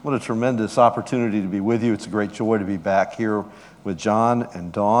What a tremendous opportunity to be with you. It's a great joy to be back here with John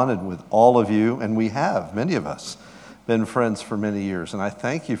and Dawn and with all of you. And we have, many of us, been friends for many years. And I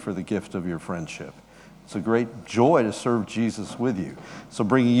thank you for the gift of your friendship. It's a great joy to serve Jesus with you. So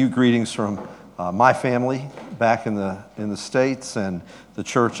bringing you greetings from my family back in the States and the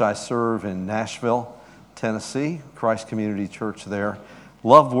church I serve in Nashville, Tennessee, Christ Community Church there.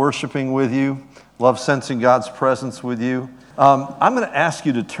 Love worshiping with you. Love sensing God's presence with you. I'm going to ask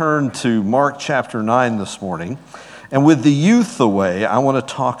you to turn to Mark chapter 9 this morning. And with the youth away, I want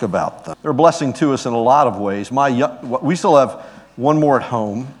to talk about them. They're a blessing to us in a lot of ways. We still have one more at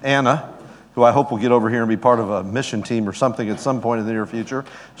home, Anna, who I hope will get over here and be part of a mission team or something at some point in the near future.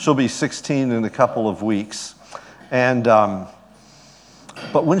 She'll be 16 in a couple of weeks. And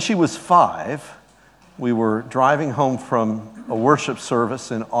but when she was 5, we were driving home from a worship service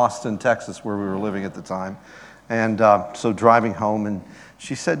in Austin, Texas, where we were living at the time. And so driving home, and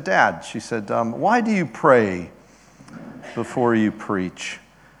she said, Dad, why do you pray before you preach?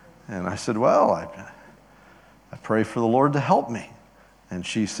 And I said, well, I pray for the Lord to help me. And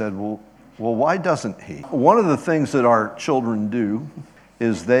she said, well, why doesn't he? One of the things that our children do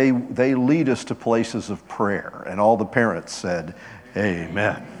is they lead us to places of prayer. And all the parents said,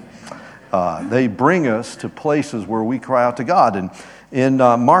 amen. They bring us to places where we cry out to God. And in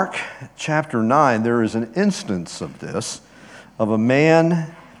Mark chapter 9, there is an instance of this, of a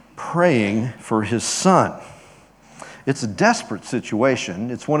man praying for his son. It's a desperate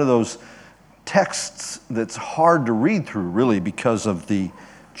situation. It's one of those texts that's hard to read through, really, because of the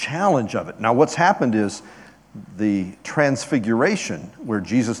challenge of it. Now, what's happened is the transfiguration, where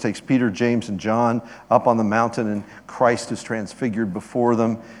Jesus takes Peter, James, and John up on the mountain, and Christ is transfigured before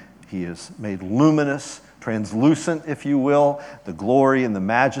them. He is made luminous, translucent, if you will, the glory and the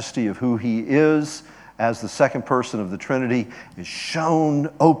majesty of who he is as the second person of the Trinity is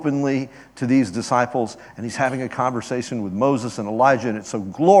shown openly to these disciples, and he's having a conversation with Moses and Elijah, and it's so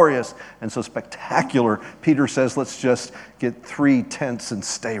glorious and so spectacular. Peter says, let's just get 3 tents and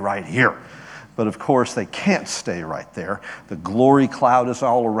stay right here. But of course, they can't stay right there. The glory cloud is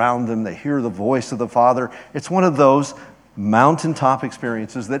all around them. They hear the voice of the Father. It's one of those mountaintop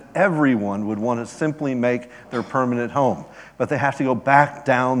experiences that everyone would want to simply make their permanent home. But they have to go back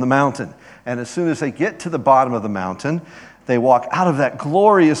down the mountain. And as soon as they get to the bottom of the mountain, they walk out of that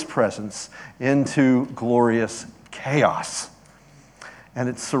glorious presence into glorious chaos. And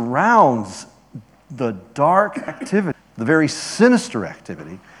it surrounds the dark activity, the very sinister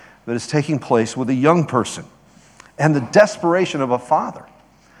activity that is taking place with a young person, and the desperation of a father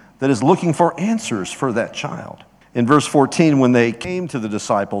that is looking for answers for that child. In verse 14, when they came to the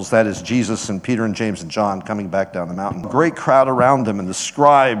disciples, that is Jesus and Peter and James and John coming back down the mountain, a great crowd around them and the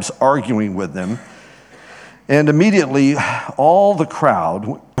scribes arguing with them. And immediately all the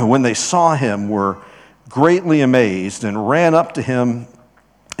crowd, when they saw him, were greatly amazed and ran up to him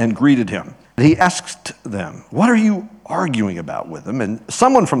and greeted him. He asked them, what are you arguing about with them? And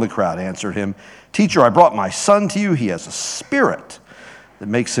someone from the crowd answered him, Teacher, I brought my son to you. He has a spirit that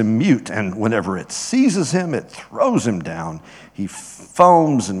makes him mute, and whenever it seizes him, it throws him down. He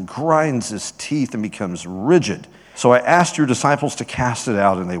foams and grinds his teeth and becomes rigid. So I asked your disciples to cast it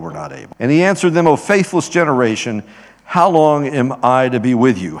out, and they were not able. And he answered them, O faithless generation, how long am I to be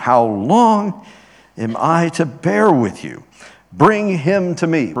with you? How long am I to bear with you? Bring him to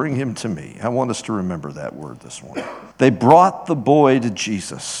me. Bring him to me. I want us to remember that word this morning. They brought the boy to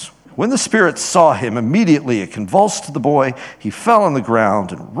Jesus. When the spirit saw him, immediately it convulsed the boy. He fell on the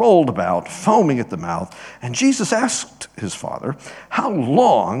ground and rolled about, foaming at the mouth. And Jesus asked his father, how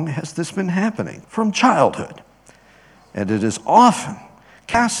long has this been happening? From childhood. And it is often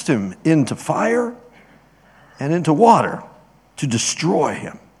cast him into fire and into water to destroy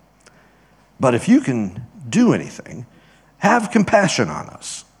him. But if you can do anything, have compassion on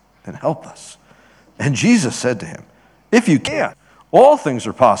us and help us. And Jesus said to him, if you can, all things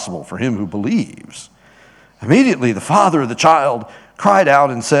are possible for him who believes. Immediately the father of the child cried out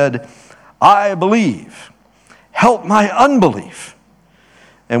and said, I believe. Help my unbelief.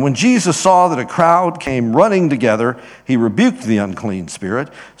 And when Jesus saw that a crowd came running together, he rebuked the unclean spirit,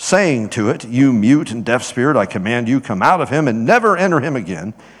 saying to it, you mute and deaf spirit, I command you, come out of him and never enter him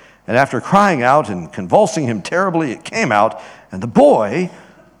again. And after crying out and convulsing him terribly, it came out, and the boy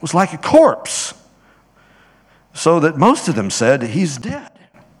was like a corpse, so that most of them said, he's dead.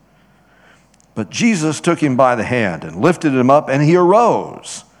 But Jesus took him by the hand and lifted him up, and he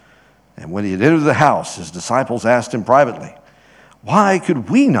arose. And when he had entered the house, his disciples asked him privately, why could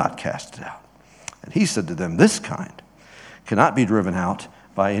we not cast it out? And he said to them, this kind cannot be driven out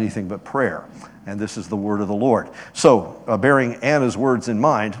by anything but prayer. And this is the word of the Lord. So, bearing Anna's words in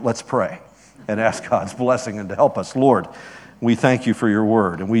mind, let's pray and ask God's blessing and to help us. Lord, we thank you for your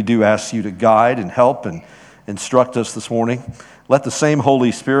word, and we do ask you to guide and help and instruct us this morning. Let the same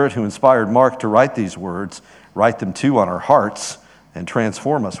Holy Spirit who inspired Mark to write these words, write them too on our hearts and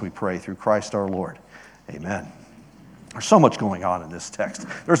transform us, we pray, through Christ our Lord. Amen. There's so much going on in this text.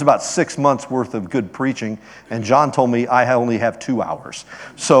 There's about 6 months worth of good preaching, and John told me I only have 2 hours.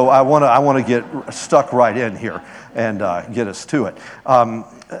 So I want to get stuck right in here and get us to it.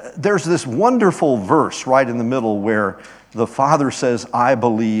 There's this wonderful verse right in the middle where the Father says, "I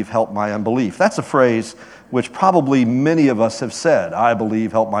believe, help my unbelief." That's a phrase which probably many of us have said, "I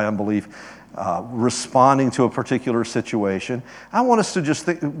believe, help my unbelief," responding to a particular situation. I want us to just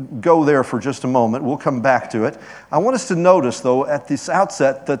go there for just a moment. We'll come back to it. I want us to notice, though, at this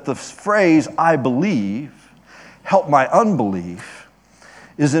outset that the phrase, "I believe, help my unbelief,"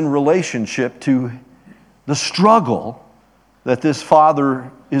 is in relationship to the struggle that this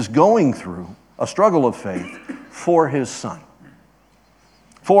father is going through, a struggle of faith for his son,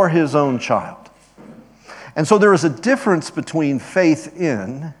 for his own child. And so there is a difference between faith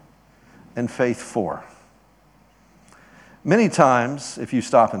in and faith for. Many times, if you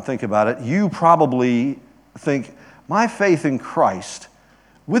stop and think about it, you probably think, my faith in Christ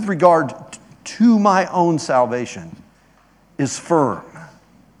with regard to my own salvation is firm,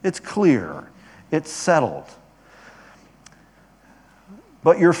 it's clear, it's settled.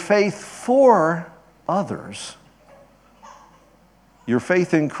 But your faith for others, your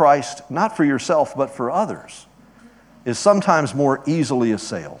faith in Christ, not for yourself, but for others, is sometimes more easily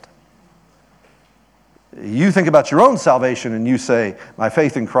assailed. You think about your own salvation and you say, my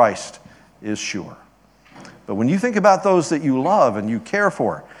faith in Christ is sure. But when you think about those that you love and you care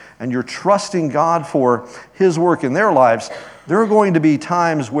for, and you're trusting God for his work in their lives, there are going to be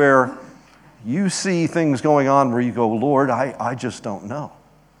times where you see things going on where you go, Lord, I just don't know.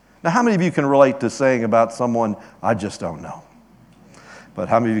 Now, how many of you can relate to saying about someone, I just don't know? But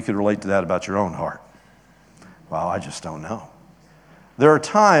how many of you can relate to that about your own heart? Well, I just don't know. There are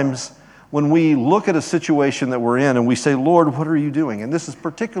times when we look at a situation that we're in and we say, Lord, what are you doing? And this is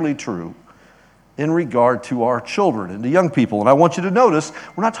particularly true in regard to our children and to young people. And I want you to notice,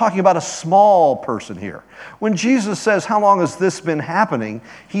 we're not talking about a small person here. When Jesus says, how long has this been happening?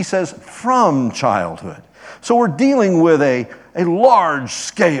 He says, from childhood. So we're dealing with a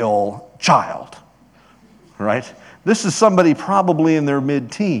large-scale child, right? This is somebody probably in their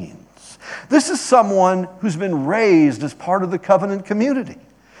mid-teens. This is someone who's been raised as part of the covenant community.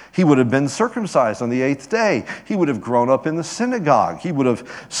 He would have been circumcised on the 8th day. He would have grown up in the synagogue. He would have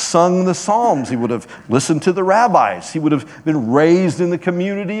sung the Psalms. He would have listened to the rabbis. He would have been raised in the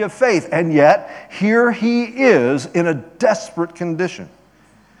community of faith. And yet, here he is in a desperate condition.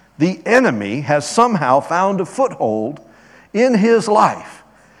 The enemy has somehow found a foothold in his life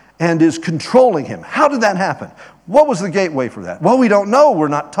and is controlling him. How did that happen? What was the gateway for that? Well, we don't know. We're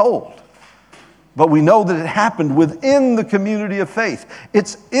not told. But we know that it happened within the community of faith.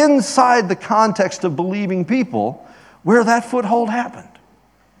 It's inside the context of believing people where that foothold happened.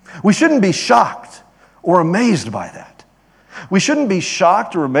 We shouldn't be shocked or amazed by that. We shouldn't be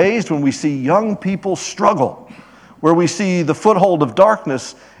shocked or amazed when we see young people struggle, where we see the foothold of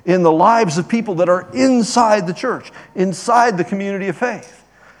darkness in the lives of people that are inside the church, inside the community of faith.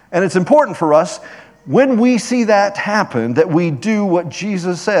 And it's important for us, when we see that happen, that we do what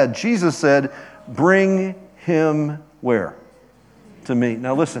Jesus said. Jesus said, bring him where? To me.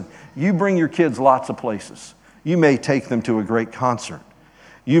 Now listen, you bring your kids lots of places. You may take them to a great concert.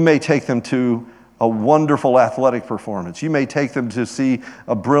 You may take them to a wonderful athletic performance. You may take them to see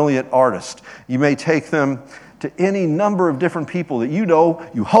a brilliant artist. You may take them to any number of different people that you know,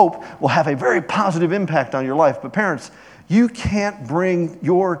 you hope, will have a very positive impact on your life. But parents, you can't bring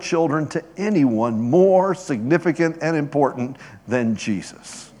your children to anyone more significant and important than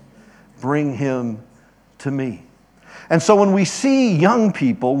Jesus. Bring him to me. And so when we see young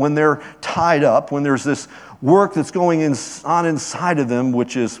people, when they're tied up, when there's this work that's going on inside of them,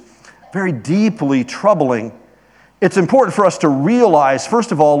 which is very deeply troubling, it's important for us to realize,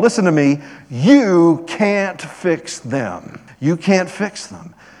 first of all, listen to me, you can't fix them. You can't fix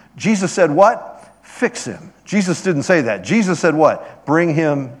them. Jesus said what? Fix him. Jesus didn't say that. Jesus said what? Bring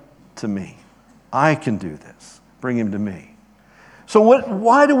him to me. I can do this. Bring him to me. So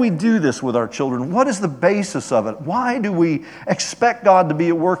why do we do this with our children? What is the basis of it? Why do we expect God to be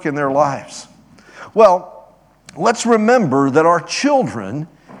at work in their lives? Well, let's remember that our children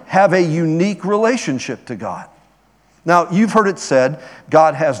have a unique relationship to God. Now, you've heard it said,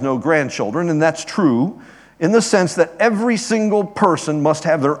 God has no grandchildren, and that's true in the sense that every single person must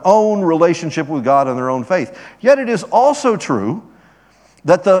have their own relationship with God and their own faith. Yet it is also true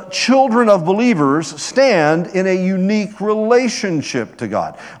that the children of believers stand in a unique relationship to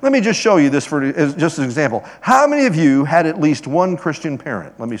God. Let me just show you this for just an example. How many of you had at least one Christian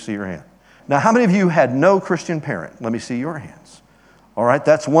parent? Let me see your hand. Now, how many of you had no Christian parent? Let me see your hands. All right,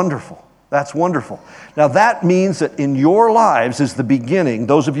 that's wonderful. That's wonderful. Now, that means that in your lives is the beginning,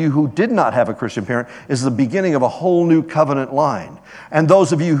 those of you who did not have a Christian parent, is the beginning of a whole new covenant line. And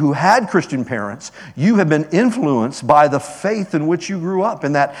those of you who had Christian parents, you have been influenced by the faith in which you grew up,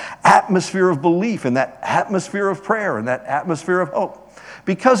 in that atmosphere of belief, in that atmosphere of prayer, in that atmosphere of hope.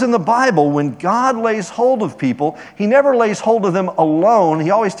 Because in the Bible, when God lays hold of people, He never lays hold of them alone.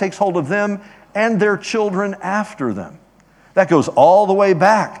 He always takes hold of them and their children after them. That goes all the way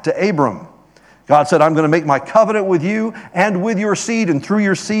back to Abram. God said, I'm going to make my covenant with you and with your seed, and through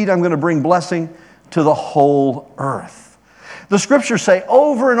your seed I'm going to bring blessing to the whole earth. The scriptures say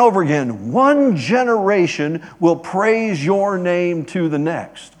over and over again, one generation will praise your name to the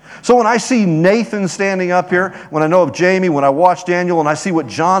next. So when I see Nathan standing up here, when I know of Jamie, when I watch Daniel, and I see what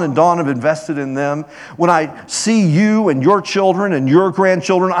John and Dawn have invested in them, when I see you and your children and your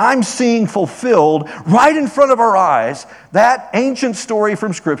grandchildren, I'm seeing fulfilled right in front of our eyes that ancient story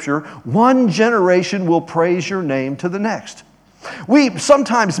from Scripture, one generation will praise your name to the next. We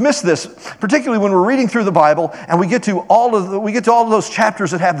sometimes miss this, particularly when we're reading through the Bible and we get to all of those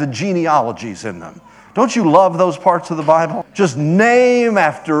chapters that have the genealogies in them. Don't you love those parts of the Bible? Just name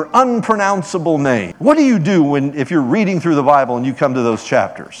after unpronounceable name. What do you do if you're reading through the Bible and you come to those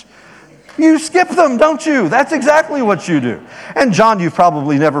chapters? You skip them, don't you? That's exactly what you do. And John, you've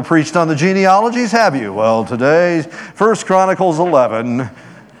probably never preached on the genealogies, have you? Well, today's 1 Chronicles 11.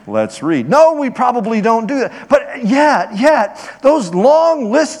 Let's read. No, we probably don't do that. But yet, those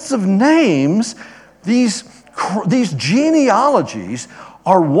long lists of names, these genealogies,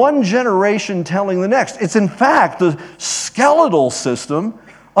 are one generation telling the next. It's in fact the skeletal system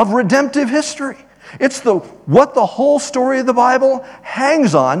of redemptive history. It's what the whole story of the Bible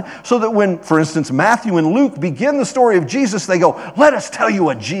hangs on, so that when, for instance, Matthew and Luke begin the story of Jesus, they go, let us tell you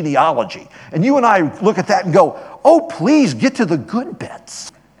a genealogy. And you and I look at that and go, oh, please get to the good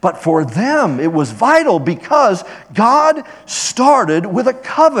bits. But for them, it was vital because God started with a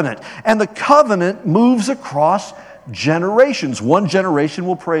covenant, and the covenant moves across generations. One generation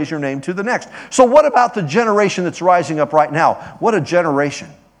will praise your name to the next. So what about the generation that's rising up right now? What a generation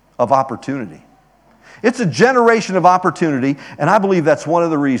of opportunity. It's a generation of opportunity, and I believe that's one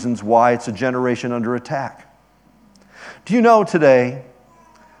of the reasons why it's a generation under attack. Do you know today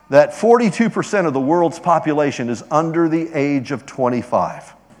that 42% of the world's population is under the age of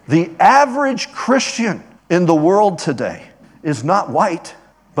 25? The average Christian in the world today is not white,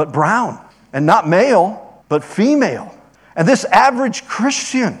 but brown, and not male, but female. And this average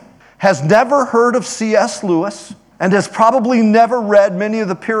Christian has never heard of C.S. Lewis and has probably never read many of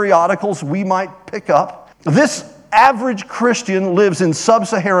the periodicals we might pick up. This average Christian lives in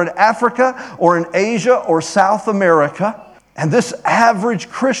sub-Saharan Africa or in Asia or South America. And this average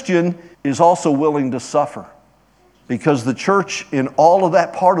Christian is also willing to suffer, because the church in all of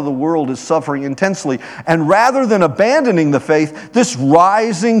that part of the world is suffering intensely. And rather than abandoning the faith, this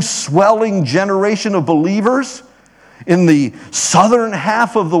rising, swelling generation of believers in the southern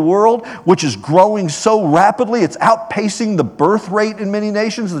half of the world, which is growing so rapidly, it's outpacing the birth rate in many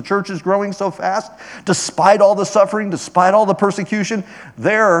nations. The church is growing so fast. Despite all the suffering, despite all the persecution,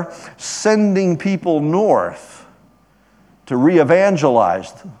 they're sending people north to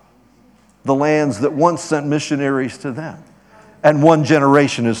re-evangelize the lands that once sent missionaries to them. And one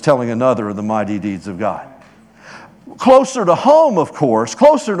generation is telling another of the mighty deeds of God. Closer to home, of course,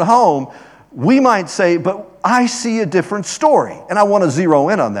 we might say, but I see a different story. And I want to zero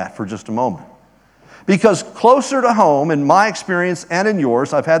in on that for just a moment. Because closer to home, in my experience and in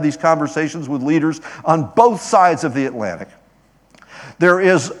yours, I've had these conversations with leaders on both sides of the Atlantic. There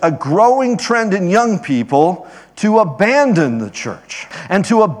is a growing trend in young people to abandon the church and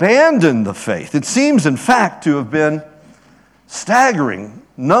to abandon the faith. It seems, in fact, to have been staggering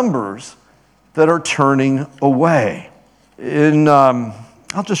numbers that are turning away.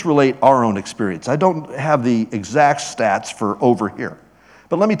 I'll just relate our own experience. I don't have the exact stats for over here,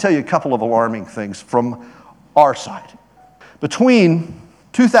 but let me tell you a couple of alarming things from our side. Between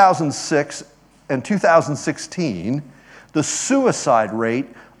 2006 and 2016, the suicide rate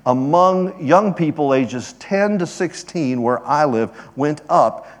among young people ages 10 to 16, where I live, went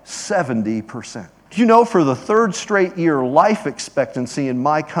up 70%. Do you know, for the third straight year, life expectancy in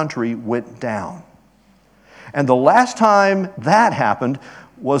my country went down? And the last time that happened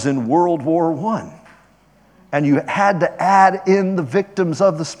was in World War I. And you had to add in the victims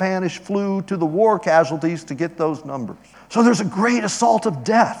of the Spanish flu to the war casualties to get those numbers. So there's a great assault of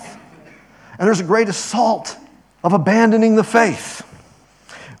death. And there's a great assault of abandoning the faith.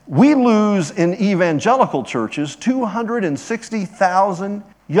 We lose in evangelical churches 260,000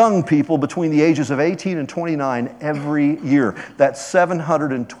 young people between the ages of 18 and 29 every year. That's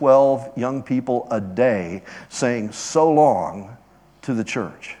 712 young people a day saying so long to the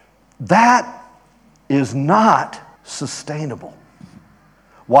church. That is not sustainable.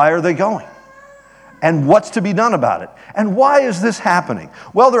 Why are they going? And what's to be done about it? And why is this happening?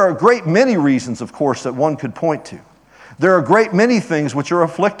 Well, there are a great many reasons, of course, that one could point to. There are a great many things which are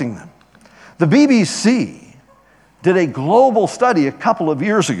afflicting them. The BBC did a global study a couple of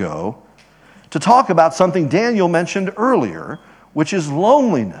years ago to talk about something Daniel mentioned earlier, which is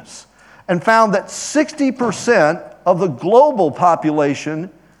loneliness, and found that 60% of the global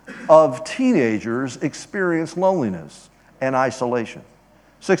population of teenagers experience loneliness and isolation.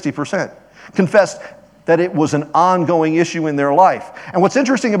 60% confessed that it was an ongoing issue in their life. And what's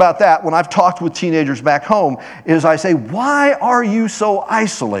interesting about that, when I've talked with teenagers back home, is I say, why are you so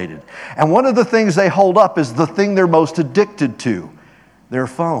isolated? And one of the things they hold up is the thing they're most addicted to, their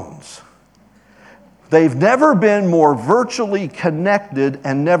phones. They've never been more virtually connected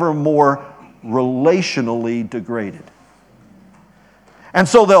and never more relationally degraded. And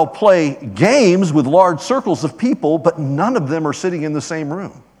so they'll play games with large circles of people, but none of them are sitting in the same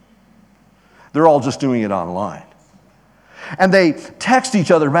room. They're all just doing it online. And they text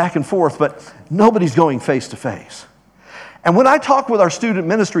each other back and forth, but nobody's going face to face. And when I talk with our student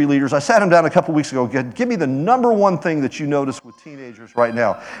ministry leaders, I sat them down a couple weeks ago, give me the number one thing that you notice with teenagers right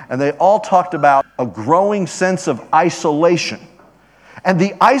now. And they all talked about a growing sense of isolation. And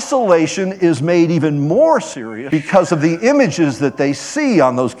the isolation is made even more serious because of the images that they see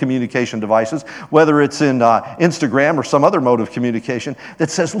on those communication devices, whether it's in Instagram or some other mode of communication,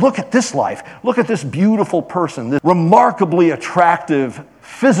 that says, look at this life, look at this beautiful person, this remarkably attractive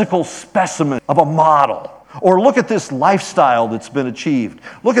physical specimen of a model. Or look at this lifestyle that's been achieved.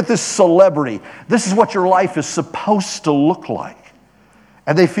 Look at this celebrity. This is what your life is supposed to look like.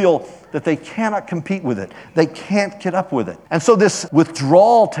 And they feel that they cannot compete with it. They can't get up with it. And so this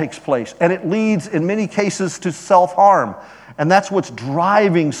withdrawal takes place, and it leads in many cases to self-harm. And that's what's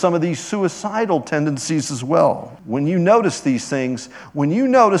driving some of these suicidal tendencies as well. When you notice these things, when you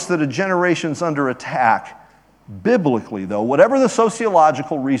notice that a generation's under attack, biblically though, whatever the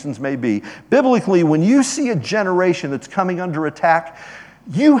sociological reasons may be, biblically, when you see a generation that's coming under attack,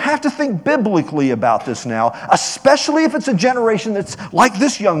 you have to think biblically about this now, especially if it's a generation that's like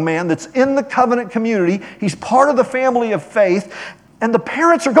this young man that's in the covenant community. He's part of the family of faith, and the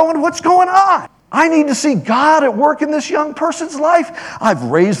parents are going, what's going on? I need to see God at work in this young person's life. I've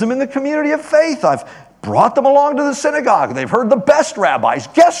raised them in the community of faith. I've brought them along to the synagogue. They've heard the best rabbis,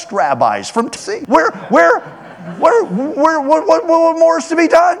 guest rabbis from Tennessee. What more is to be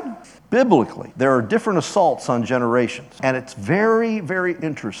done? Biblically, there are different assaults on generations. And it's very, very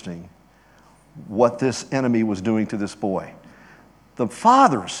interesting what this enemy was doing to this boy. The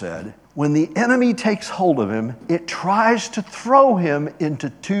father said, when the enemy takes hold of him, it tries to throw him into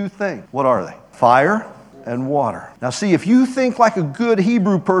two things. What are they? Fire and water. Now see, if you think like a good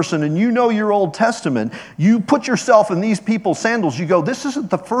Hebrew person and you know your Old Testament, you put yourself in these people's sandals, you go, this isn't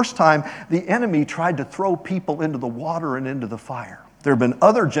the first time the enemy tried to throw people into the water and into the fire. There have been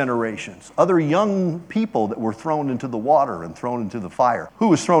other generations, other young people that were thrown into the water and thrown into the fire. Who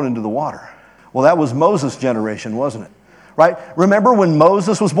was thrown into the water? Well, that was Moses' generation, wasn't it? Right? Remember when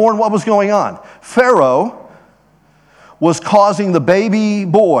Moses was born, what was going on? Pharaoh was causing the baby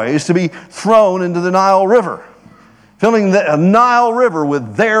boys to be thrown into the Nile River, filling the Nile River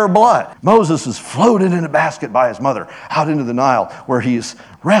with their blood. Moses is floated in a basket by his mother out into the Nile, where he is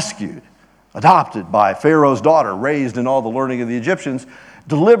rescued, adopted by Pharaoh's daughter, raised in all the learning of the Egyptians,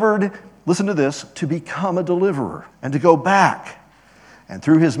 delivered, listen to this, to become a deliverer and to go back. And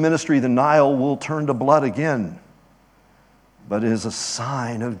through his ministry, the Nile will turn to blood again. But it is a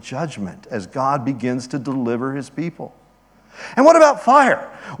sign of judgment as God begins to deliver his people. And what about fire?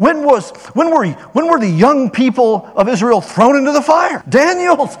 When were the young people of Israel thrown into the fire?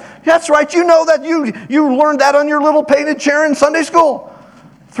 Daniel's. That's right. You know that. You learned that on your little painted chair in Sunday school.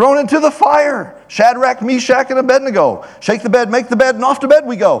 Thrown into the fire. Shadrach, Meshach, and Abednego. Shake the bed, make the bed, and off to bed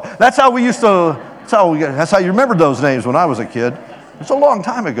we go. That's how we used to. That's how you remembered those names when I was a kid. It's a long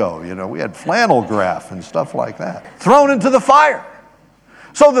time ago. You know, we had flannel graph and stuff like that. Thrown into the fire.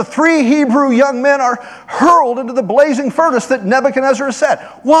 So the three Hebrew young men are hurled into the blazing furnace that Nebuchadnezzar has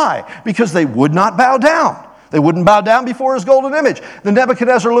set. Why? Because they would not bow down. They wouldn't bow down before his golden image. Then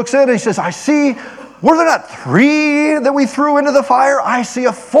Nebuchadnezzar looks in and he says, I see Were there not 3 that we threw into the fire? I see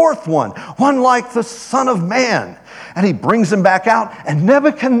a 4th one like the Son of Man. And he brings them back out, and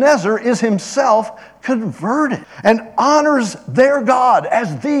Nebuchadnezzar is himself converted and honors their God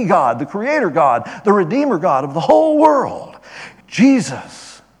as the God, the Creator God, the Redeemer God of the whole world.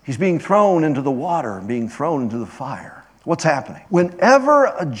 Jesus, he's being thrown into the water and being thrown into the fire. What's happening? Whenever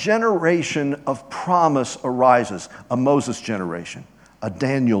a generation of promise arises, a Moses generation, a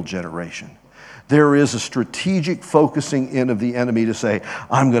Daniel generation, there is a strategic focusing in of the enemy to say,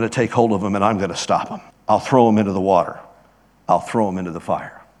 I'm going to take hold of him and I'm going to stop him. I'll throw him into the water. I'll throw him into the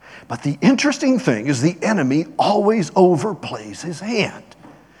fire. But the interesting thing is the enemy always overplays his hand.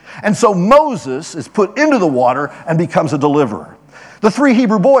 And so Moses is put into the water and becomes a deliverer. The 3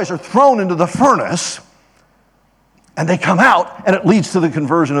 Hebrew boys are thrown into the furnace and they come out, and it leads to the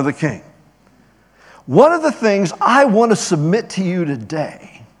conversion of the king. One of the things I want to submit to you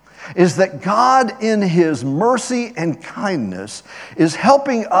today is that God, in his mercy and kindness, is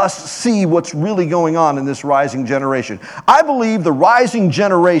helping us see what's really going on in this rising generation. I believe the rising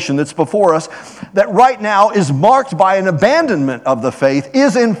generation that's before us, that right now is marked by an abandonment of the faith,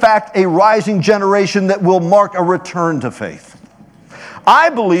 is in fact a rising generation that will mark a return to faith.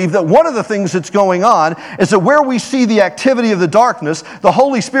 I believe that one of the things that's going on is that where we see the activity of the darkness, the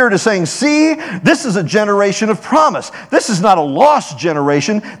Holy Spirit is saying, see, this is a generation of promise. This is not a lost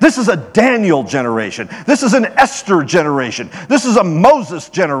generation. This is a Daniel generation. This is an Esther generation. This is a Moses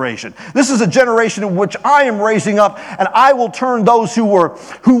generation. This is a generation in which I am raising up, and I will turn those who were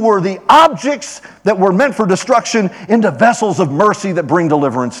the objects that were meant for destruction into vessels of mercy that bring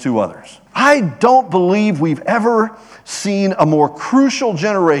deliverance to others. I don't believe we've ever seen a more crucial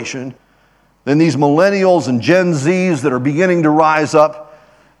generation than these millennials and Gen Zs that are beginning to rise up.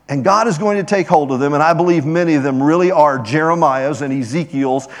 And God is going to take hold of them, and I believe many of them really are Jeremiahs and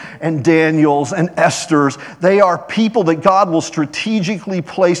Ezekiels and Daniels and Esthers. They are people that God will strategically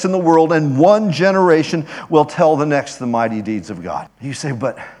place in the world, and one generation will tell the next the mighty deeds of God. You say,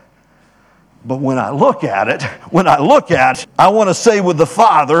 but when I look at it, I want to say with the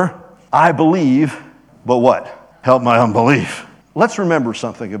Father, I believe, but what? Help my unbelief. Let's remember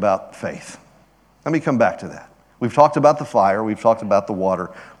something about faith. Let me come back to that. We've talked about the fire. We've talked about the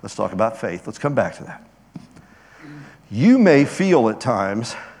water. Let's talk about faith. Let's come back to that. You may feel at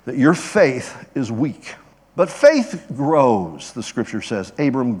times that your faith is weak, but faith grows, the scripture says.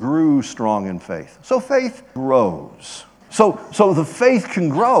 Abram grew strong in faith. So faith grows. So the faith can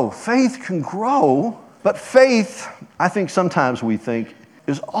grow. Faith can grow, but faith, I think sometimes we think,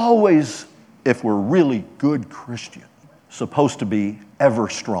 is always, if we're really good Christians, supposed to be ever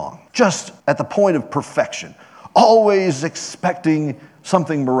strong, just at the point of perfection, always expecting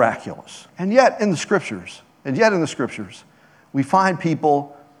something miraculous. And yet in the scriptures, we find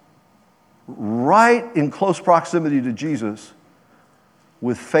people right in close proximity to Jesus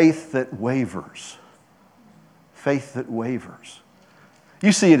with faith that wavers. Faith that wavers.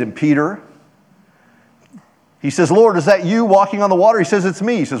 You see it in Peter. He says, Lord, is that you walking on the water? He says, it's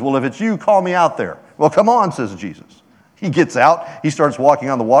me. He says, well, if it's you, call me out there. Well, come on, says Jesus. He gets out. He starts walking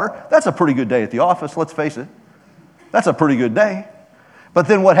on the water. That's a pretty good day at the office, let's face it. That's a pretty good day. But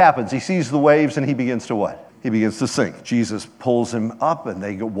then what happens? He sees the waves and he begins to what? He begins to sink. Jesus pulls him up and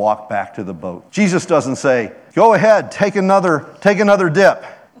they walk back to the boat. Jesus doesn't say, go ahead, take another dip.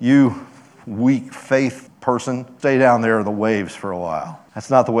 You weak faith person, stay down there in the waves for a while. That's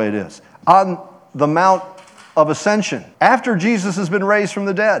not the way it is. On the Mount of Ascension, after Jesus has been raised from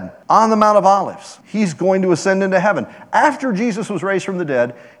the dead, on the Mount of Olives, he's going to ascend into heaven. After Jesus was raised from the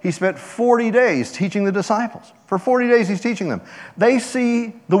dead, he spent 40 days teaching the disciples. For 40 days he's teaching them. They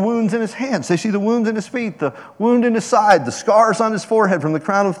see the wounds in his hands. They see the wounds in his feet, the wound in his side, the scars on his forehead from the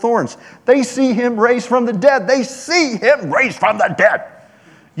crown of thorns. They see him raised from the dead. They see him raised from the dead.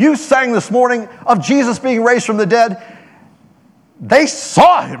 You sang this morning of Jesus being raised from the dead. They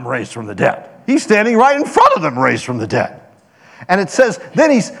saw him raised from the dead. He's standing right in front of them, raised from the dead. And it says, then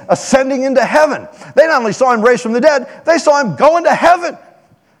he's ascending into heaven. They not only saw him raised from the dead, they saw him going to heaven.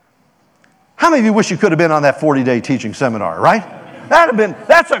 How many of you wish you could have been on that 40-day teaching seminar, right?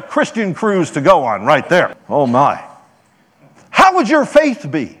 That's a Christian cruise to go on right there. Oh my. How would your faith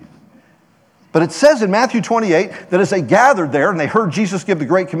be? But it says in Matthew 28 that as they gathered there and they heard Jesus give the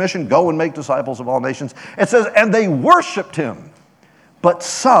Great Commission, go and make disciples of all nations, it says, and they worshiped him, but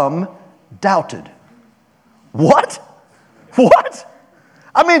some doubted. What?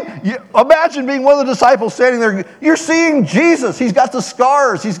 I mean, imagine being one of the disciples standing there. You're seeing Jesus. He's got the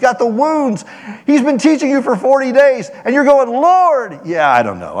scars. He's got the wounds. He's been teaching you for 40 days. And you're going, Lord. Yeah, I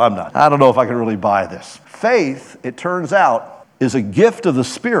don't know. I don't know if I can really buy this. Faith, it turns out, is a gift of the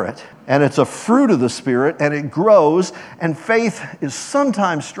Spirit, and it's a fruit of the Spirit, and it grows, and faith is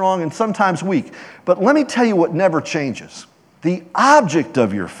sometimes strong and sometimes weak. But let me tell you what never changes. The object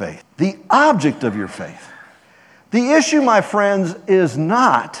of your faith. The object of your faith. The issue, my friends, is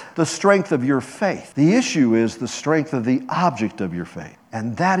not the strength of your faith. The issue is the strength of the object of your faith,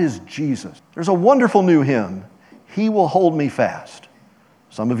 and that is Jesus. There's a wonderful new hymn, He Will Hold Me Fast.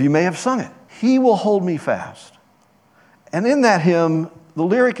 Some of you may have sung it. He will hold me fast. And in that hymn, the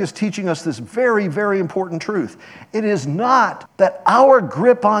lyric is teaching us this very, very important truth. It is not that our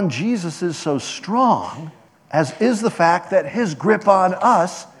grip on Jesus is so strong, as is the fact that His grip on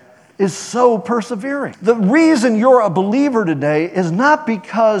us is so persevering. The reason you're a believer today is not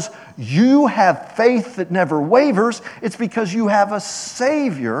because you have faith that never wavers. It's because you have a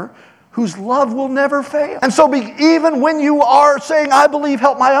Savior whose love will never fail. And so even when you are saying, I believe,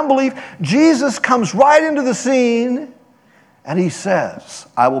 help my unbelief, Jesus comes right into the scene and He says,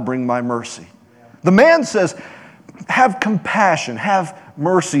 I will bring my mercy. The man says, have compassion, have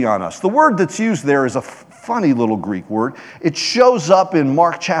mercy on us. The word that's used there is a funny little Greek word. It shows up in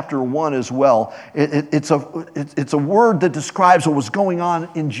Mark chapter 1 as well. It's a word that describes what was going on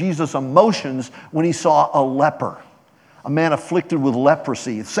in Jesus' emotions when He saw a leper, a man afflicted with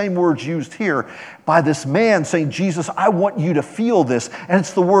leprosy. The same word's used here by this man saying, Jesus, I want you to feel this. And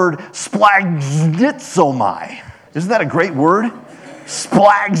it's the word splagznitsomai. Isn't that a great word?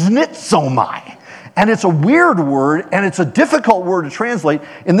 Splagznitsomai. And it's a weird word, and it's a difficult word to translate.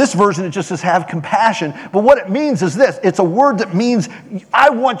 In this version, it just says have compassion. But what it means is this. It's a word that means I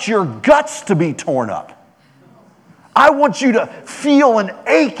want your guts to be torn up. I want you to feel an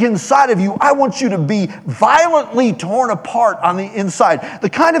ache inside of you. I want you to be violently torn apart on the inside. The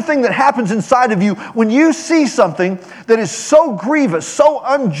kind of thing that happens inside of you when you see something that is so grievous, so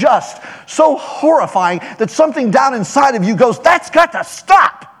unjust, so horrifying that something down inside of you goes, that's got to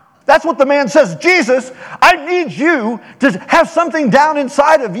stop. That's what the man says. Jesus, I need you to have something down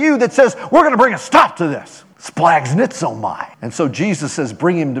inside of you that says, we're going to bring a stop to this. Splagznitsomai. And so Jesus says,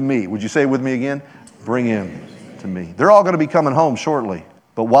 bring him to me. Would you say it with me again? Bring him to me. They're all going to be coming home shortly.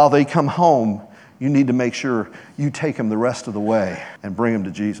 But while they come home, you need to make sure you take them the rest of the way and bring them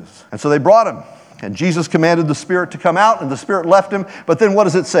to Jesus. And so they brought him. And Jesus commanded the spirit to come out, and the spirit left him. But then what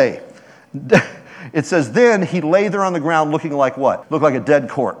does it say? It says, then he lay there on the ground looking like what? Looked like a dead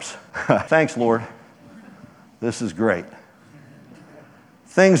corpse. Thanks, Lord. This is great.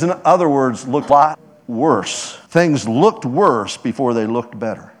 Things, in other words, looked a lot worse. Things looked worse before they looked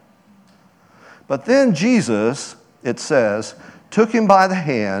better. But then Jesus, it says, took him by the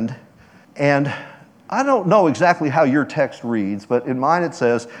hand, and I don't know exactly how your text reads, but in mine it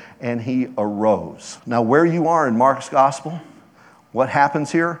says, and he arose. Now, where you are in Mark's gospel, what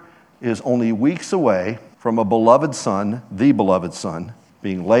happens here is only weeks away from a beloved son, the beloved son,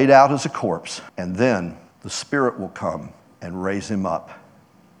 being laid out as a corpse, and then the Spirit will come and raise him up.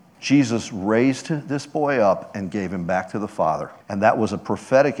 Jesus raised this boy up and gave him back to the Father. And that was a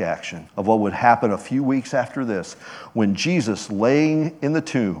prophetic action of what would happen a few weeks after this, when Jesus, laying in the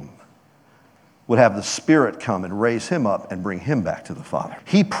tomb, would have the Spirit come and raise him up and bring him back to the Father.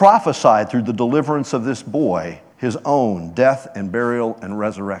 He prophesied through the deliverance of this boy his own death and burial and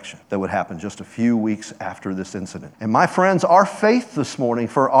resurrection that would happen just a few weeks after this incident. And my friends, our faith this morning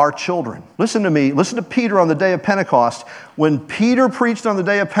for our children. Listen to me. Listen to Peter on the day of Pentecost. When Peter preached on the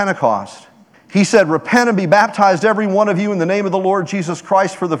day of Pentecost, he said, repent and be baptized, every one of you, in the name of the Lord Jesus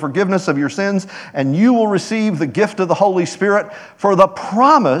Christ for the forgiveness of your sins, and you will receive the gift of the Holy Spirit, for the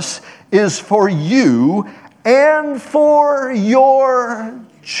promise is for you and for your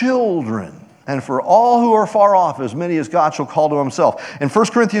children, and for all who are far off, as many as God shall call to himself. In 1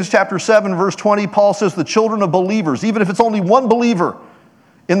 Corinthians chapter 7, verse 20, Paul says the children of believers, even if it's only one believer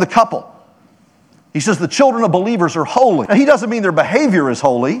in the couple, he says the children of believers are holy. Now, he doesn't mean their behavior is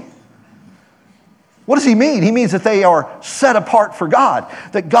holy. What does he mean? He means that they are set apart for God,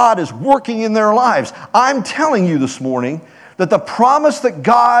 that God is working in their lives. I'm telling you this morning that the promise that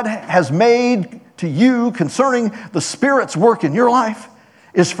God has made to you concerning the Spirit's work in your life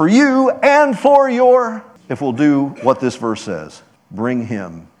is for you and for your, if we'll do what this verse says, bring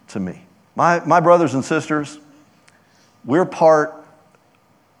him to me. My brothers and sisters, we're part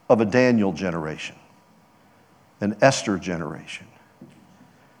of a Daniel generation, an Esther generation.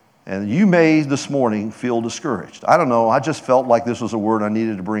 And you may this morning feel discouraged. I don't know, I just felt like this was a word I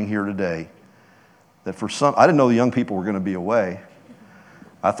needed to bring here today. That for some, I didn't know the young people were going to be away.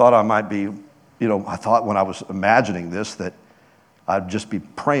 I thought I might be, I thought when I was imagining this that I'd just be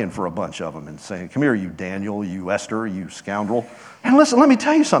praying for a bunch of them and saying, come here, you Daniel, you Esther, you scoundrel. And listen, let me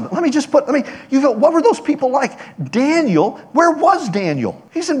tell you something. You go, what were those people like? Daniel, where was Daniel?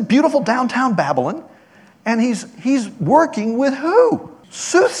 He's in beautiful downtown Babylon, and he's working with who?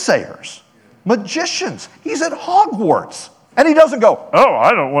 Soothsayers, magicians. He's at Hogwarts. And he doesn't go, oh,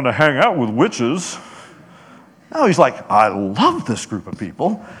 I don't want to hang out with witches. No, he's like, I love this group of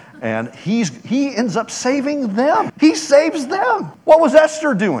people. And he ends up saving them. He saves them. What was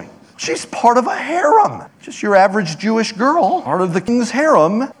Esther doing? She's part of a harem. Just your average Jewish girl, part of the king's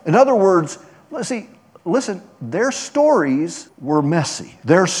harem. In other words, listen, their stories were messy.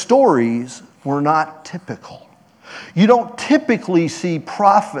 Their stories were not typical. You don't typically see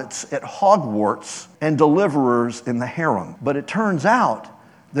prophets at Hogwarts and deliverers in the harem. But it turns out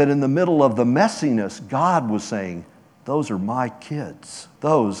that in the middle of the messiness, God was saying, those are my kids.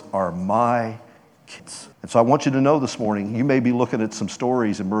 Those are my kids. And so I want you to know this morning, you may be looking at some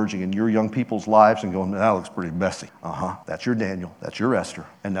stories emerging in your young people's lives and going, that looks pretty messy. That's your Daniel. That's your Esther.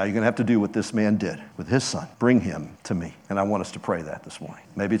 And now you're going to have to do what this man did with his son. Bring him to me. And I want us to pray that this morning.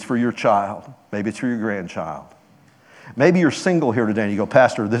 Maybe it's for your child. Maybe it's for your grandchild. Maybe you're single here today and you go,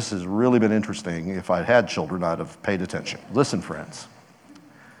 Pastor, this has really been interesting. If I'd had children, I'd have paid attention. Listen, friends.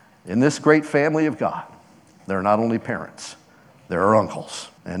 In this great family of God, there are not only parents, there are uncles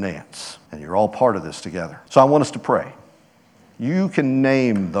and aunts, and you're all part of this together. So I want us to pray. You can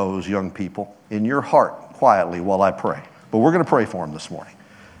name those young people in your heart quietly while I pray. But we're going to pray for them this morning.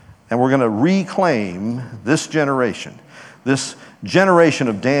 And we're going to reclaim this generation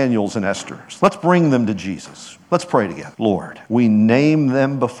of Daniels and Esthers. Let's bring them to Jesus. Let's pray together. Lord, we name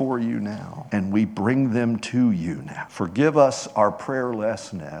them before you now, and we bring them to you now. Forgive us our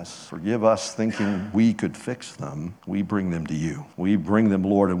prayerlessness. Forgive us thinking we could fix them. We bring them to you. We bring them,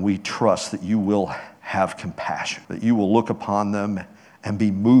 Lord, and we trust that you will have compassion, that you will look upon them and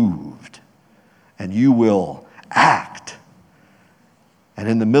be moved, and you will act. And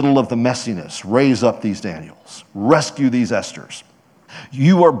in the middle of the messiness, raise up these Daniels, rescue these Esthers.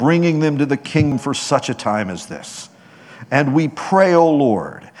 You are bringing them to the kingdom for such a time as this. And we pray, O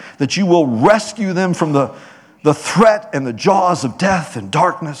Lord, that you will rescue them from the threat and the jaws of death and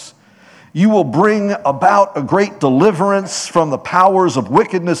darkness. You will bring about a great deliverance from the powers of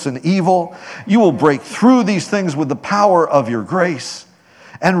wickedness and evil. You will break through these things with the power of your grace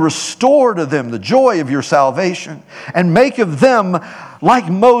and restore to them the joy of your salvation and make of them, like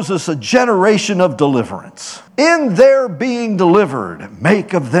Moses, a generation of deliverance. In their being delivered,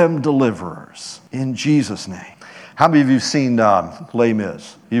 make of them deliverers. In Jesus' name. How many of you have seen Les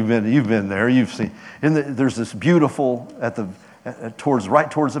Mis? You've been there. You've seen. There's this beautiful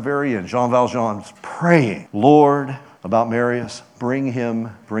right towards the very end. Jean Valjean's praying, Lord, about Marius, bring him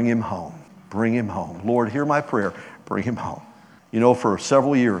home, bring him home. Lord, hear my prayer, bring him home. You know, for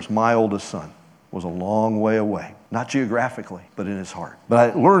several years, my oldest son was a long way away, not geographically, but in his heart.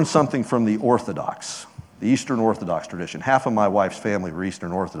 But I learned something from the Eastern Orthodox tradition. Half of my wife's family were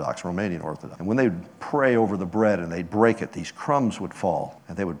Eastern Orthodox, Romanian Orthodox. And when they would pray over the bread and they'd break it, these crumbs would fall.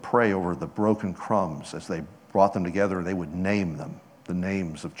 And they would pray over the broken crumbs as they brought them together, and they would name them, the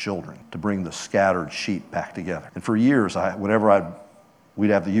names of children, to bring the scattered sheep back together. And for years, we'd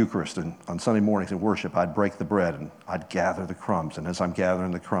have the Eucharist, and on Sunday mornings in worship, I'd break the bread and I'd gather the crumbs. And as I'm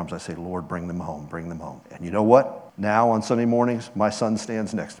gathering the crumbs, I say, Lord, bring them home, bring them home. And you know what? Now on Sunday mornings, my son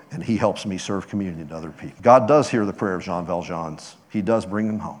stands next to me, and he helps me serve communion to other people. God does hear the prayer of Jean Valjean's. He does bring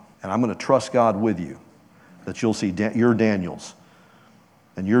them home. And I'm going to trust God with you that you'll see your Daniels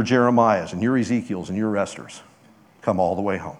and your Jeremiahs and your Ezekiels and your Esthers come all the way home.